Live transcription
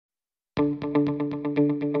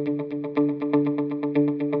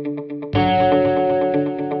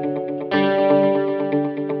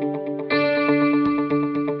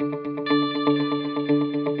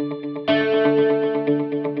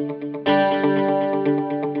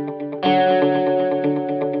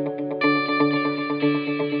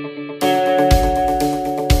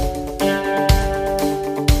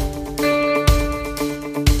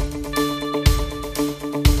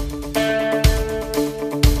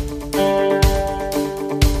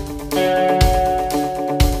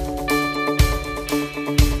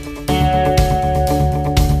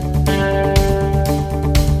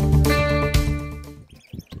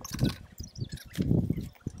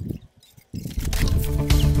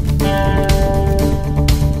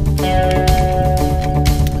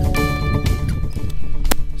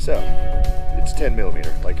10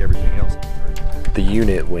 millimeter, like everything else. The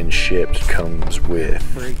unit, when shipped, comes with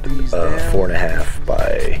a 4.5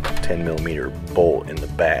 by 10 millimeter bolt in the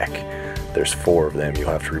back. There's 4 of them you'll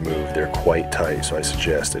have to remove. They're quite tight, so I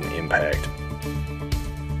suggest an impact.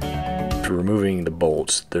 For removing the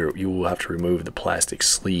bolts, you will have to remove the plastic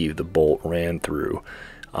sleeve the bolt ran through.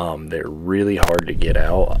 They're really hard to get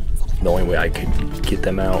out. The only way I could get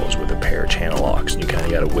them out was with a pair of channel locks, and you kind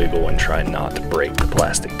of got to wiggle and try not to break the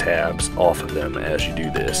plastic tabs off of them as you do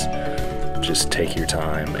this. Just take your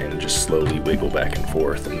time and just slowly wiggle back and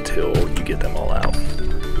forth until you get them all out.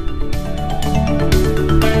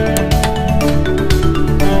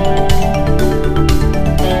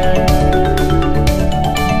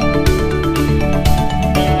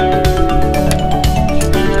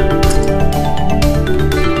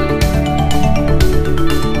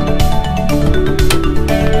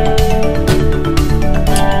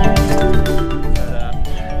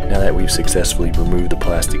 Successfully remove the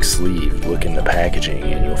plastic sleeve, look in the packaging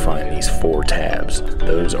and you'll find these 4 tabs.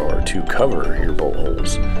 Those are to cover your bolt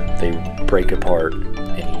holes. They break apart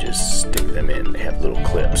and you just stick them in. They have little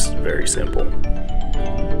clips, very simple.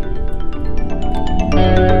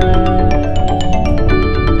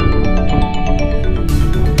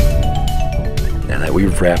 Now that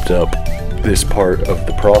we've wrapped up this part of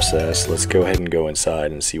the process, let's go ahead and go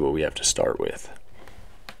inside and see what we have to start with.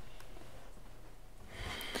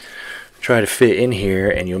 Try to fit in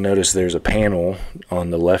here, and you'll notice there's a panel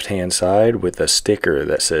on the left hand side with a sticker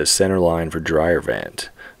that says center line for dryer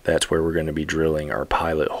vent. That's where we're going to be drilling our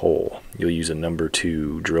pilot hole. You'll use a number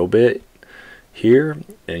 2 drill bit here,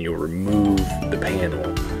 and you'll remove the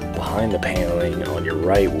panel. Behind the paneling on your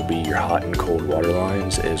right will be your hot and cold water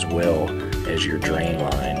lines, as well as your drain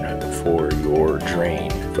line for your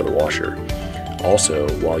drain for the washer. Also,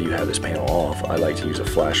 while you have this panel off, I like to use a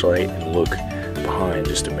flashlight and look behind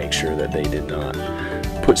just to make sure that they did not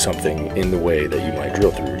put something in the way that you might drill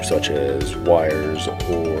through, such as wires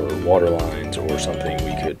or water lines or something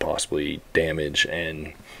we could possibly damage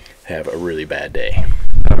and have a really bad day.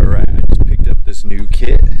 Alright, I just picked up this new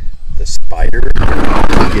kit, the Spider. You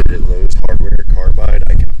get it at Lowe's Hardware, Carbide.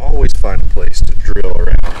 I can always find a place to drill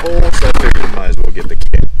around holes, so I figured you might as well get the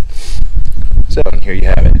kit. So here you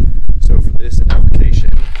have it. So for this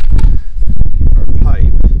application, our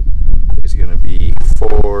pipe is going to be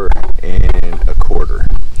 4 1/4.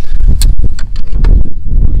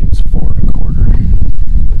 We'll use 4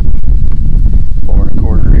 1/4. 4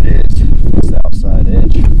 1/4 it is. That's the outside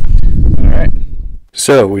edge. Alright.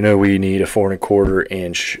 So we know we need a 4 1/4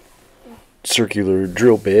 inch circular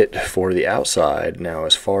drill bit for the outside. Now,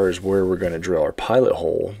 as far as where we're going to drill our pilot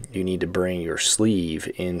hole, you need to bring your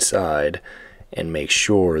sleeve inside and make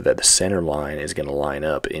sure that the center line is going to line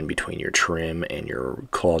up in between your trim and your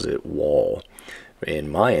closet wall. In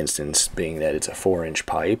my instance, being that it's a 4-inch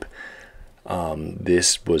pipe,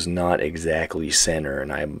 this was not exactly center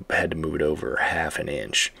and I had to move it over 1/2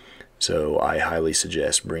 inch. So I highly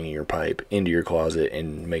suggest bringing your pipe into your closet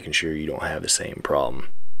and making sure you don't have the same problem.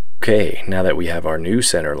 Okay, now that we have our new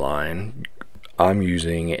center line, I'm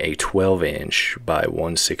using a 12-inch by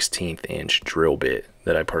 1/16 inch drill bit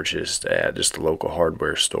that I purchased at just a local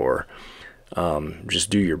hardware store. Just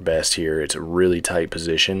do your best here. It's a really tight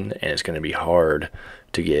position and it's going to be hard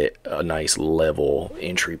to get a nice level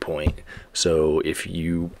entry point. So if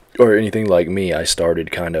you or anything like me, I started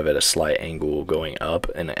kind of at a slight angle going up,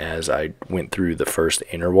 and as I went through the first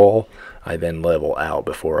inner wall, I then level out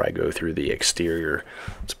before I go through the exterior.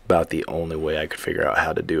 It's about the only way I could figure out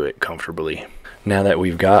how to do it comfortably. Now that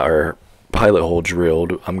we've got our pilot hole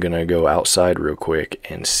drilled, I'm gonna go outside real quick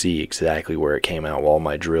and see exactly where it came out while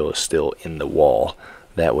my drill is still in the wall.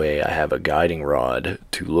 That way I have a guiding rod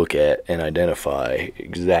to look at and identify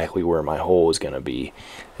exactly where my hole is gonna be,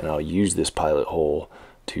 and I'll use this pilot hole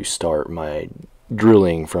to start my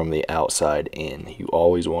drilling from the outside in. You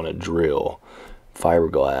always want to drill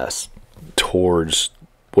fiberglass towards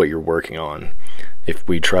what you're working on. If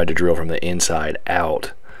we tried to drill from the inside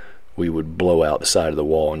out, we would blow out the side of the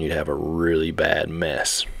wall and you'd have a really bad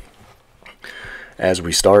mess. As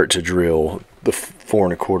we start to drill the 4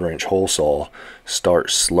 1/4 inch hole saw,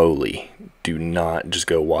 start slowly. Do not just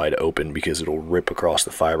go wide open because it'll rip across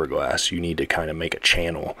the fiberglass. You need to kind of make a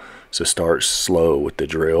channel. So start slow with the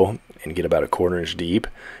drill and get about 1/4 inch deep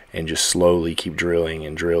and just slowly keep drilling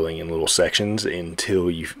and drilling in little sections until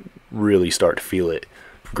you really start to feel it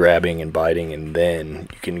grabbing and biting, and then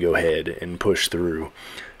you can go ahead and push through.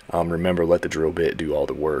 Remember, let the drill bit do all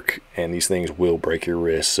the work, and these things will break your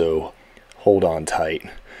wrist, so hold on tight.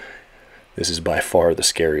 This is by far the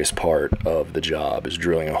scariest part of the job, is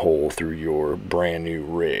drilling a hole through your brand new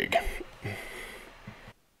rig.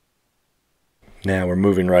 Now we're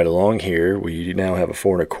moving right along here. We now have a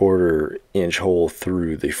 4¼ inch hole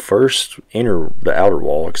through the outer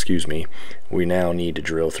wall, excuse me. We now need to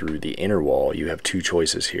drill through the inner wall. You have two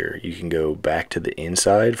choices here. You can go back to the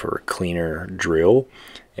inside for a cleaner drill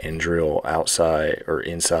and drill outside or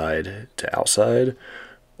inside to outside.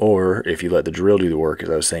 Or if you let the drill do the work, as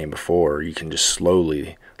I was saying before, you can just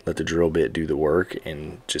slowly let the drill bit do the work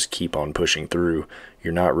and just keep on pushing through.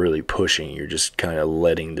 You're not really pushing, you're just kind of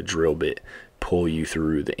letting the drill bit pull you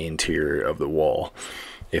through the interior of the wall.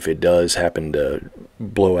 If it does happen to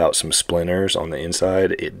blow out some splinters on the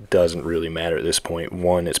inside, it doesn't really matter at this point.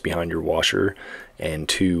 One, it's behind your washer, and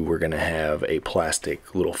two, we're going to have a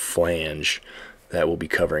plastic little flange that will be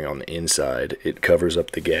covering on the inside. It covers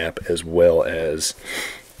up the gap as well as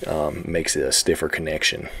makes it a stiffer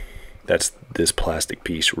connection. That's this plastic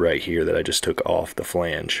piece right here that I just took off the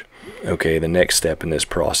flange. Okay, the next step in this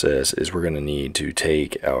process is we're going to need to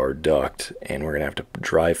take our duct and we're going to have to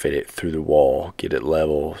dry fit it through the wall, get it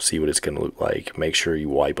level, see what it's going to look like. Make sure you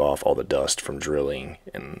wipe off all the dust from drilling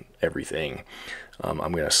and everything.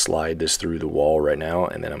 I'm going to slide this through the wall right now,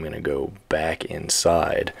 and then I'm going to go back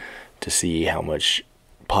inside to see how much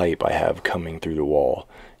pipe I have coming through the wall.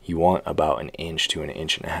 You want about 1 inch to 1.5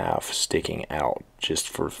 inches sticking out, just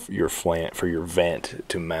for your vent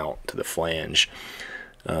to mount to the flange.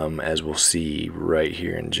 As we'll see right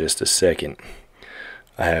here in just a second,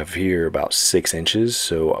 I have here about 6 inches.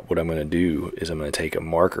 So what I'm going to do is I'm going to take a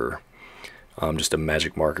marker, just a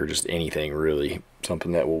magic marker, just anything really,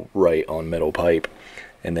 something that will write on metal pipe,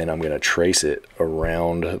 and then I'm going to trace it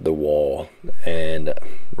around the wall and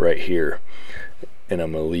right here, and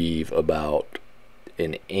I'm going to leave about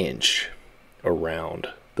 1 inch around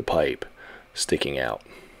the pipe sticking out.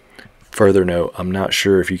 Further note, I'm not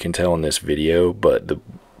sure if you can tell in this video, but the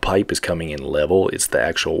pipe is coming in level. It's the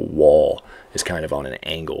actual wall is kind of on an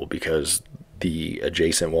angle because the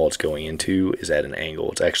adjacent wall it's going into is at an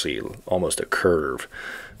angle. It's actually almost a curve.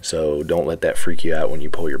 So don't let that freak you out when you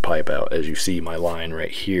pull your pipe out. As you see, my line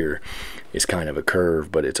right here is kind of a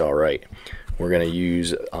curve, but it's all right. We're going to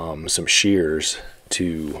use some shears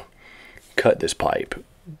to cut this pipe.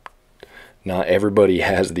 Not everybody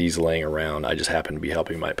has these laying around. I just happen to be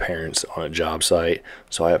helping my parents on a job site,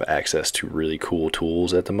 so I have access to really cool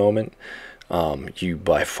tools at the moment. You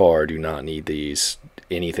by far do not need these.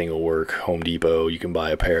 Anything will work. Home Depot, you can buy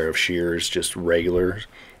a pair of shears, just regular,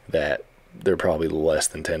 that they're probably less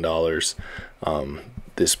than $10.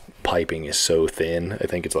 This piping is so thin. I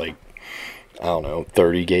think it's like, I don't know,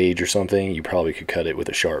 30 gauge or something. You probably could cut it with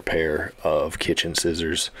a sharp pair of kitchen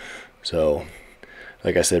scissors. So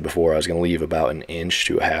like I said before, I was going to leave about 1 inch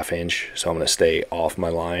to 1/2 inch, so I'm going to stay off my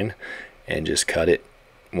line and just cut it.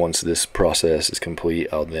 Once this process is complete,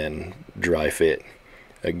 I'll then dry fit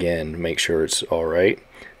again, make sure it's all right,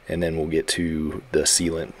 and then we'll get to the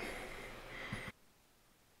sealant.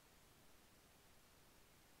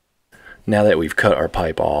 Now that we've cut our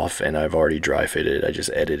pipe off and I've already dry fitted, I just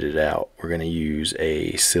edited it out. We're going to use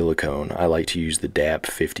a silicone. I like to use the DAP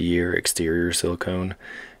 50-year exterior silicone.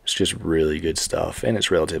 It's just really good stuff, and it's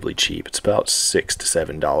relatively cheap. It's about $6 to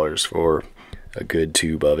 $7 for a good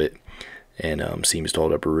tube of it, and seems to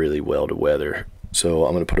hold up really well to weather. So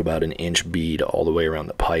I'm going to put about 1 inch bead all the way around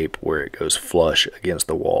the pipe where it goes flush against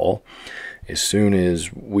the wall. As soon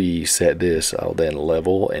as we set this, I'll then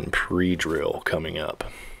level and pre-drill coming up.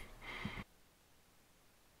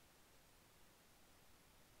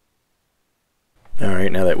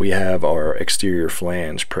 Alright, now that we have our exterior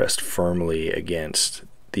flange pressed firmly against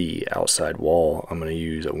the outside wall, I'm going to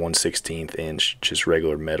use a 1/16 inch just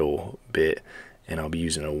regular metal bit, and I'll be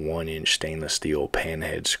using a 1 inch stainless steel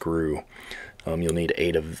panhead screw. You'll need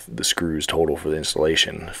 8 of the screws total for the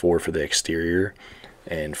installation, 4 for the exterior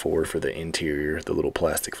and 4 for the interior, the little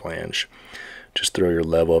plastic flange. Just throw your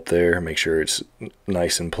level up there, make sure it's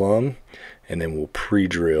nice and plumb, and then we'll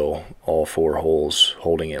pre-drill all 4 holes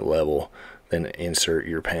holding it level, then insert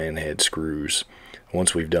your panhead screws.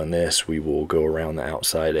 Once we've done this, we will go around the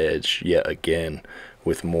outside edge yet again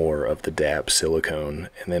with more of the DAP silicone,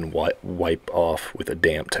 and then wipe off with a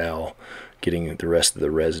damp towel, getting the rest of the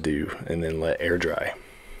residue, and then let air dry.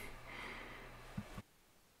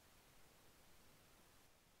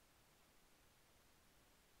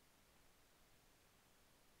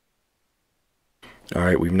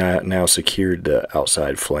 Alright, we've now secured the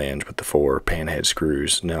outside flange with the 4 panhead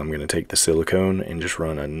screws. Now I'm going to take the silicone and just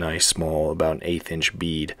run a nice small, about 1/8 inch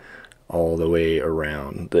bead all the way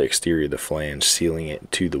around the exterior of the flange, sealing it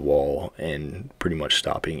to the wall and pretty much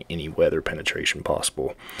stopping any weather penetration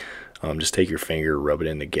possible. Just take your finger, rub it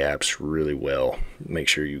in the gaps really well. Make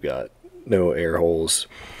sure you got no air holes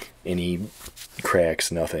any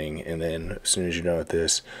cracks, nothing. And then as soon as you're done with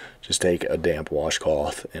this, just take a damp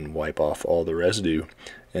washcloth and wipe off all the residue,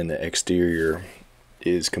 and the exterior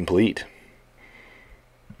is complete.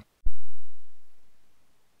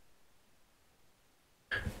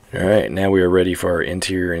 Alright, now we are ready for our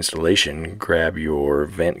interior installation. Grab your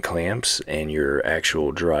vent clamps and your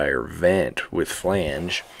actual dryer vent with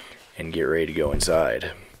flange and get ready to go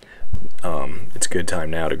inside. It's a good time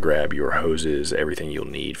now to grab your hoses, everything you'll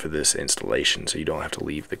need for this installation, so you don't have to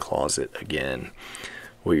leave the closet again.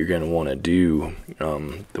 What you're going to want to do,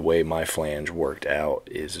 the way my flange worked out,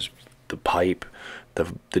 is the pipe,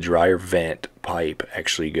 the dryer vent pipe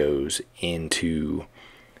actually goes into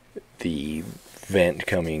the vent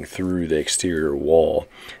coming through the exterior wall,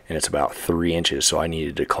 and it's about 3 inches, so I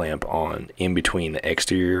needed to clamp on in between the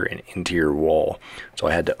exterior and interior wall, so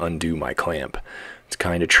I had to undo my clamp. It's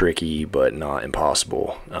kind of tricky, but not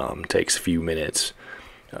impossible. Takes a few minutes.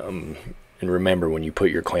 And remember, when you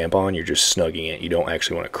put your clamp on, you're just snugging it. You don't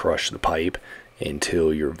actually want to crush the pipe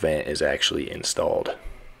until your vent is actually installed.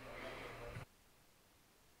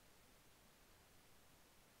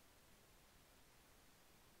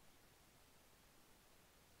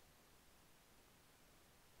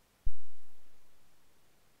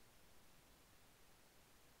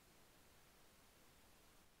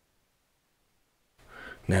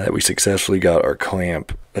 Now that we successfully got our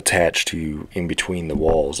clamp attached to in between the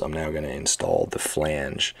walls, I'm now going to install the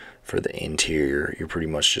flange for the interior. You're pretty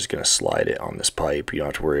much just going to slide it on this pipe. You don't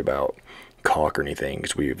have to worry about caulk or anything,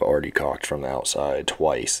 because we've already caulked from the outside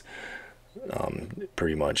twice.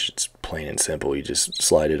 Pretty much it's plain and simple. You just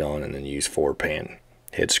slide it on and then use 4-pan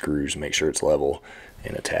head screws, make sure it's level,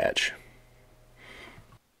 and attach.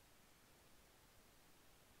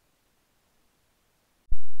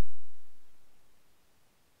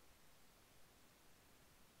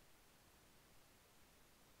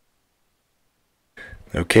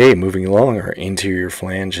 Okay, moving along, our interior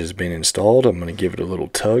flange has been installed. I'm going to give it a little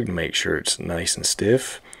tug to make sure it's nice and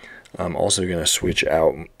stiff. I'm also going to switch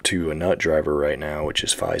out to a nut driver right now, which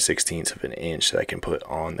is 5/16 of an inch, that I can put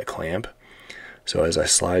on the clamp. So as I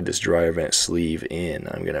slide this dryer vent sleeve in,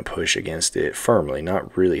 I'm going to push against it firmly,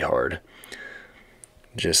 not really hard,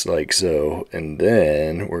 just like so. And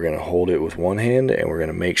then we're going to hold it with one hand, and we're going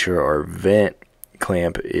to make sure our vent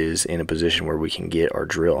clamp is in a position where we can get our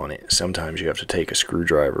drill on it. Sometimes you have to take a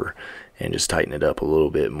screwdriver and just tighten it up a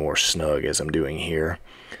little bit more snug, as I'm doing here,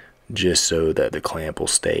 just so that the clamp will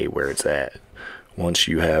stay where it's at. Once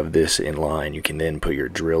you have this in line, you can then put your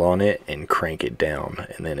drill on it and crank it down,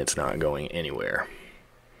 and then it's not going anywhere.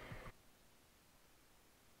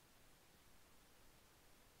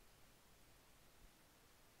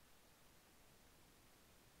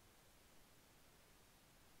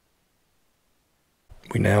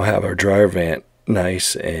 We now have our dryer vent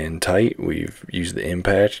nice and tight. We've used the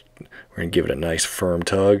impact. We're going to give it a nice firm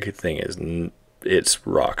tug. The thing is, it's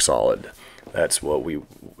rock solid. That's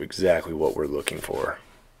exactly what we're looking for.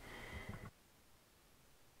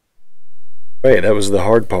 Right, that was the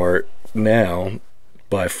hard part. Now,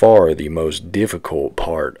 by far the most difficult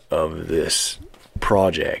part of this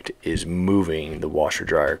project is moving the washer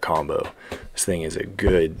dryer combo. This thing is a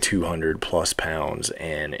good 200 plus pounds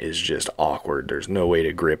and is just awkward. There's no way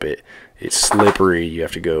to grip it. It's slippery. You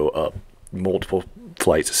have to go up multiple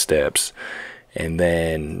flights of steps, and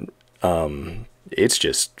then it's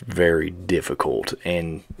just very difficult,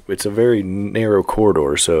 and it's a very narrow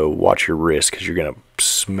corridor, so watch your wrist, because you're gonna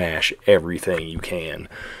smash everything you can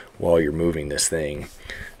while you're moving this thing.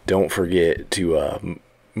 Don't forget to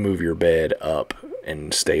move your bed up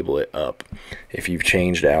and stable it up. If you've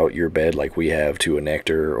changed out your bed like we have to a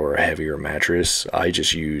Nectar or a heavier mattress, I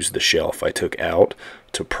just use the shelf I took out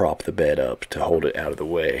to prop the bed up to hold it out of the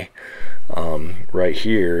way. Right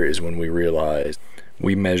here is when we realized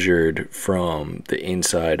we measured from the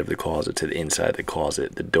inside of the closet to the inside of the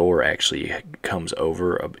closet. The door actually comes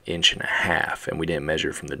over 1.5 inches, and we didn't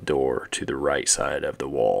measure from the door to the right side of the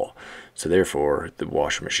wall. So therefore, the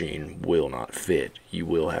washing machine will not fit. You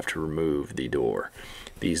will have to remove the door.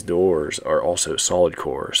 These doors are also solid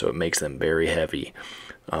core, so it makes them very heavy.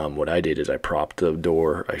 What I did is I propped the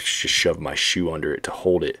door, I just shoved my shoe under it to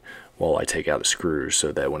hold it while I take out the screws,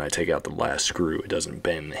 so that when I take out the last screw, it doesn't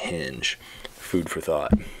bend the hinge. Food for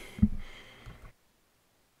thought.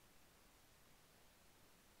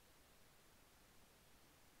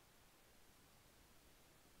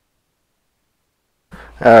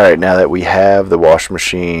 Alright, now that we have the washing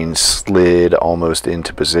machine slid almost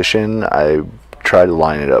into position, I try to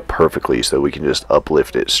line it up perfectly so we can just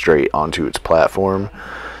uplift it straight onto its platform.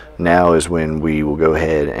 Now is when we will go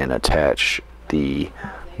ahead and attach the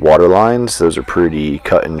water lines. Those are pretty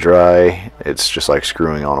cut and dry. It's just like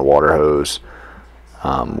screwing on a water hose.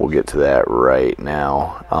 We'll get to that right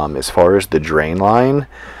now. As far as the drain line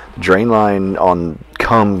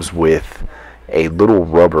comes with a little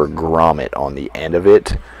rubber grommet on the end of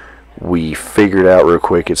it. We figured out real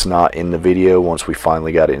quick, it's not in the video, once we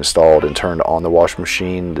finally got it installed and turned on the washing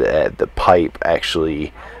machine, that the pipe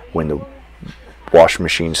actually, when the washing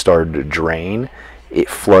machine started to drain, it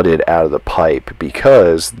flooded out of the pipe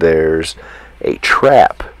because there's a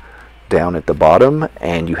trap down at the bottom,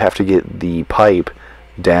 and you have to get the pipe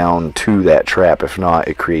down to that trap. If not,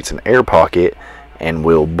 it creates an air pocket and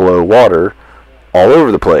will blow water all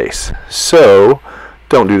over the place. So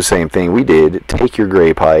don't do the same thing we did. Take your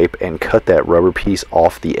gray pipe and cut that rubber piece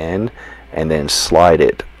off the end and then slide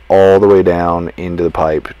it all the way down into the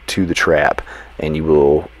pipe to the trap, and you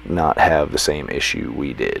will not have the same issue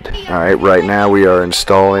we did. Alright, right now we are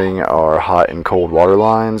installing our hot and cold water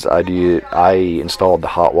lines. I installed the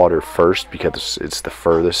hot water first because it's the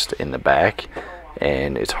furthest in the back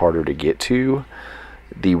and it's harder to get to.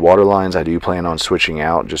 The water lines I do plan on switching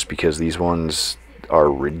out just because these ones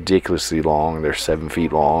are ridiculously long. They're 7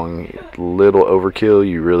 feet long. Little overkill.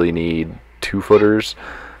 You really need 2-footers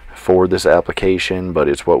for this application, but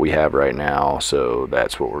it's what we have right now, so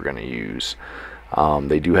that's what we're going to use.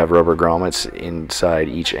 They do have rubber grommets inside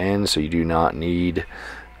each end, so you do not need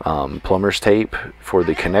plumber's tape for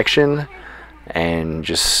the connection, and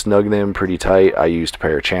just snug them pretty tight. I used a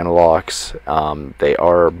pair of channel locks. They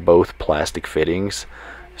are both plastic fittings,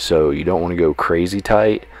 so you don't want to go crazy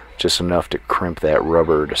tight, just enough to crimp that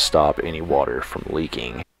rubber to stop any water from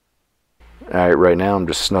leaking. Alright, right now I'm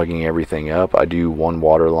just snugging everything up. I do one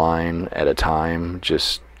water line at a time,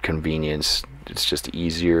 just convenience. It's just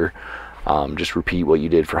easier. Just repeat what you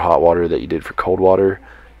did for hot water that you did for cold water.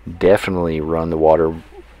 Definitely run the water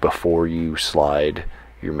before you slide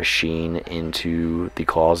your machine into the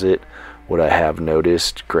closet. What I have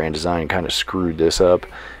noticed, Grand Design kind of screwed this up,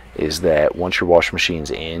 is that once your washing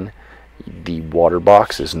machine's in, the water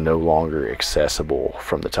box is no longer accessible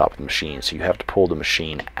from the top of the machine, so you have to pull the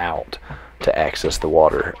machine out to access the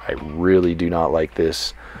water. I really do not like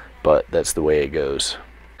this, but that's the way it goes.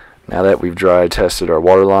 Now that we've dry tested our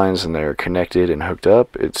water lines and they're connected and hooked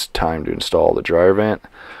up, it's time to install the dryer vent.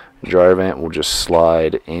 The dryer vent will just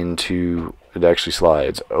slide into, it actually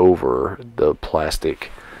slides over the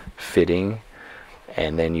plastic fitting,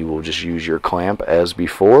 and then you will just use your clamp as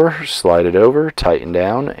before, slide it over, tighten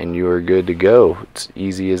down, and you are good to go. It's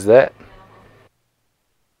easy as that.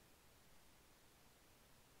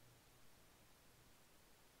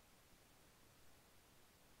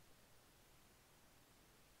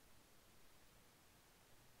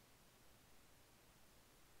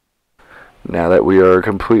 Now that we are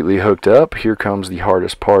completely hooked up, here comes the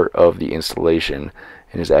hardest part of the installation,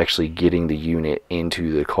 and is actually getting the unit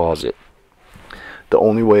into the closet. The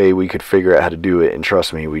only way we could figure out how to do it, and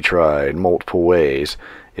trust me, we tried multiple ways,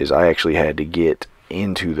 is I actually had to get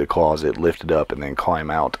into the closet, lift it up, and then climb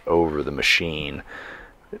out over the machine.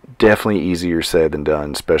 Definitely easier said than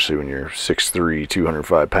done, especially when you're 6'3",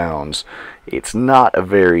 205 pounds. It's not a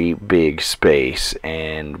very big space,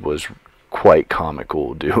 and was quite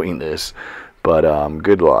comical doing this, but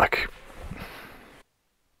good luck.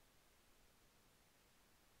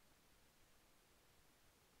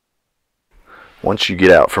 Once you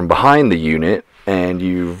get out from behind the unit and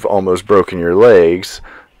you've almost broken your legs,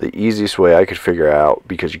 the easiest way I could figure out,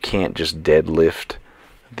 because you can't just deadlift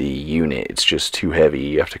the unit, it's just too heavy,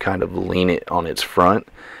 you have to kind of lean it on its front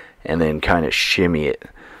and then kind of shimmy it,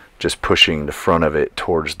 just pushing the front of it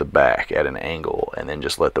towards the back at an angle, and then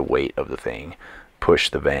just let the weight of the thing push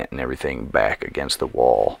the vent and everything back against the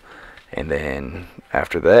wall. And then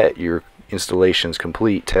after that, your installation's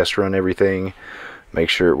complete. Test run everything, make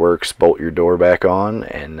sure it works, bolt your door back on,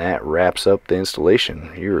 and that wraps up the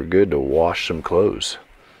installation. You're good to wash some clothes.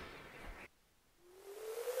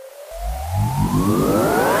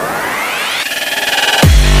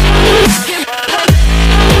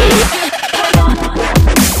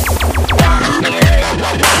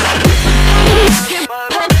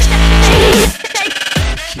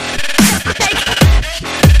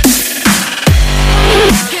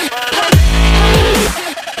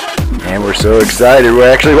 And we're so excited,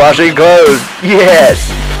 we're actually washing clothes! Yes!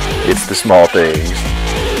 It's the small things.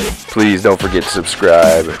 Please don't forget to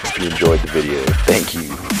subscribe if you enjoyed the video. Thank you.